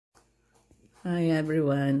Hi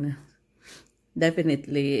everyone.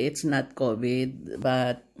 Definitely it's not COVID,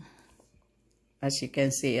 but as you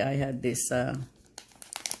can see, I had this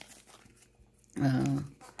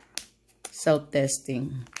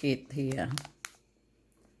self-testing kit here.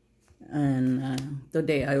 And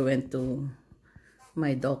today I went to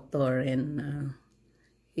my doctor and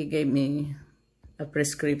he gave me a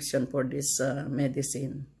prescription for this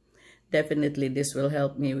medicine. Definitely this will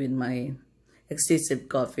help me with my excessive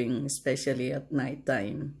coughing, especially at night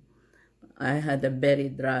time. I had a very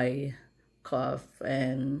dry cough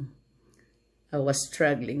and I was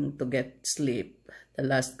struggling to get sleep the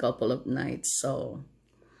last couple of nights, so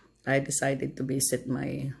I decided to visit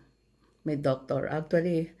my doctor.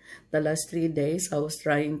 Actually, the last 3 days I was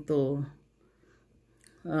trying to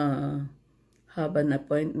have an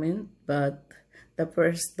appointment, but the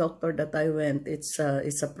first doctor that I went, it's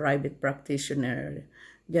a private practitioner,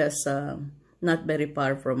 just not very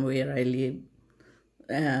far from where I live.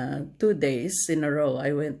 2 days in a row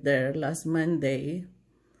I went there last Monday,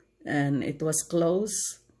 and it was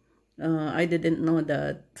closed. I didn't know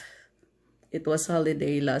that it was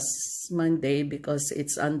holiday last Monday because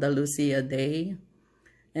it's Andalusia Day.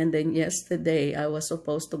 And then yesterday, I was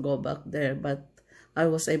supposed to go back there, but I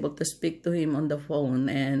was able to speak to him on the phone,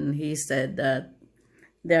 and he said that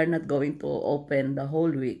they are not going to open the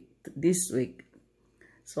whole week, this week.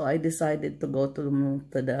 So I decided to go to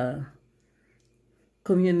the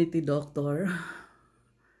community doctor,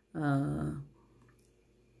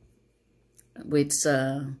 which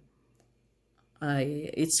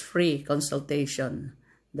it's free consultation.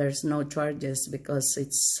 There's no charges because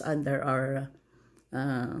it's under our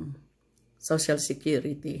Social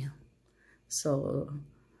Security. So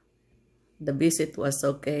the visit was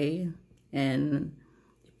okay, and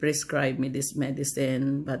he prescribed me this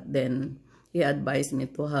medicine, but then he advised me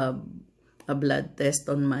to have a blood test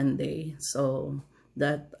on Monday, so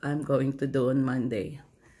that I'm going to do on Monday.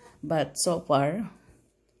 But so far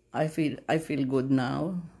I feel good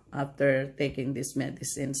now after taking this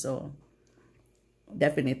medicine, so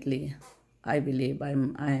definitely I believe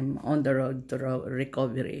I'm on the road to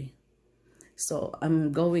recovery. So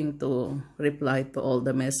I'm going to reply to all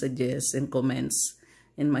the messages and comments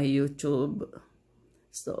in my YouTube.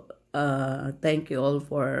 So thank you all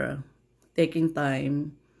for taking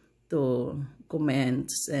time to comment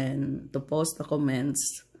and to post the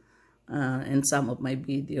comments in some of my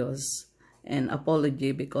videos. And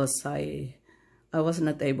apology because I was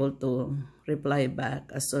not able to reply back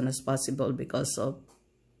as soon as possible because of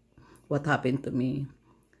what happened to me.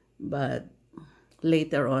 But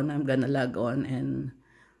later on, I'm gonna log on and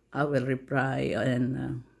I will reply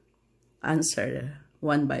and answer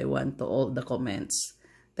one by one to all the comments.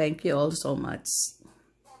 Thank you all so much.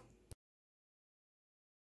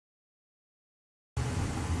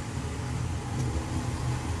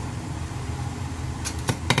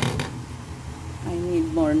 I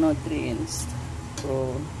need more nutrients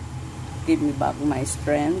to give me back my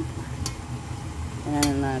strength.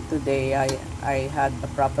 And today I had the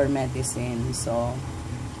proper medicine, so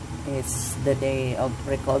it's the day of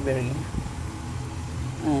recovery.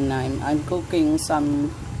 And I'm cooking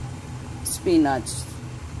some spinach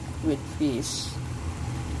with fish,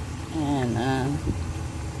 and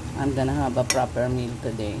I'm gonna have a proper meal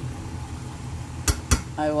today.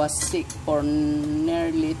 I was sick for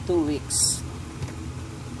nearly 2 weeks,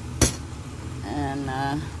 and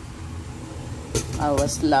I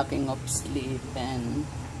was lacking of sleep, and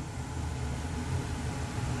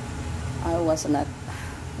I was not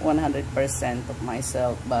 100% of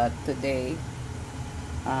myself. But today,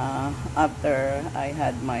 after I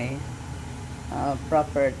had my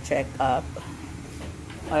proper checkup,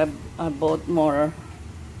 I bought more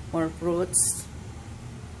fruits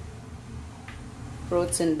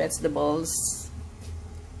and vegetables.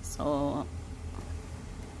 So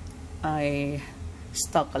I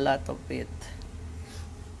stock a lot of it.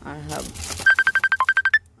 I have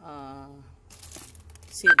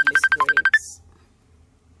seedless grapes,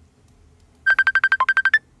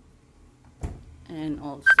 and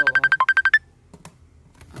also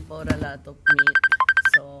I bought a lot of meat,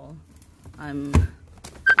 so I'm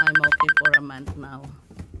okay for a month now.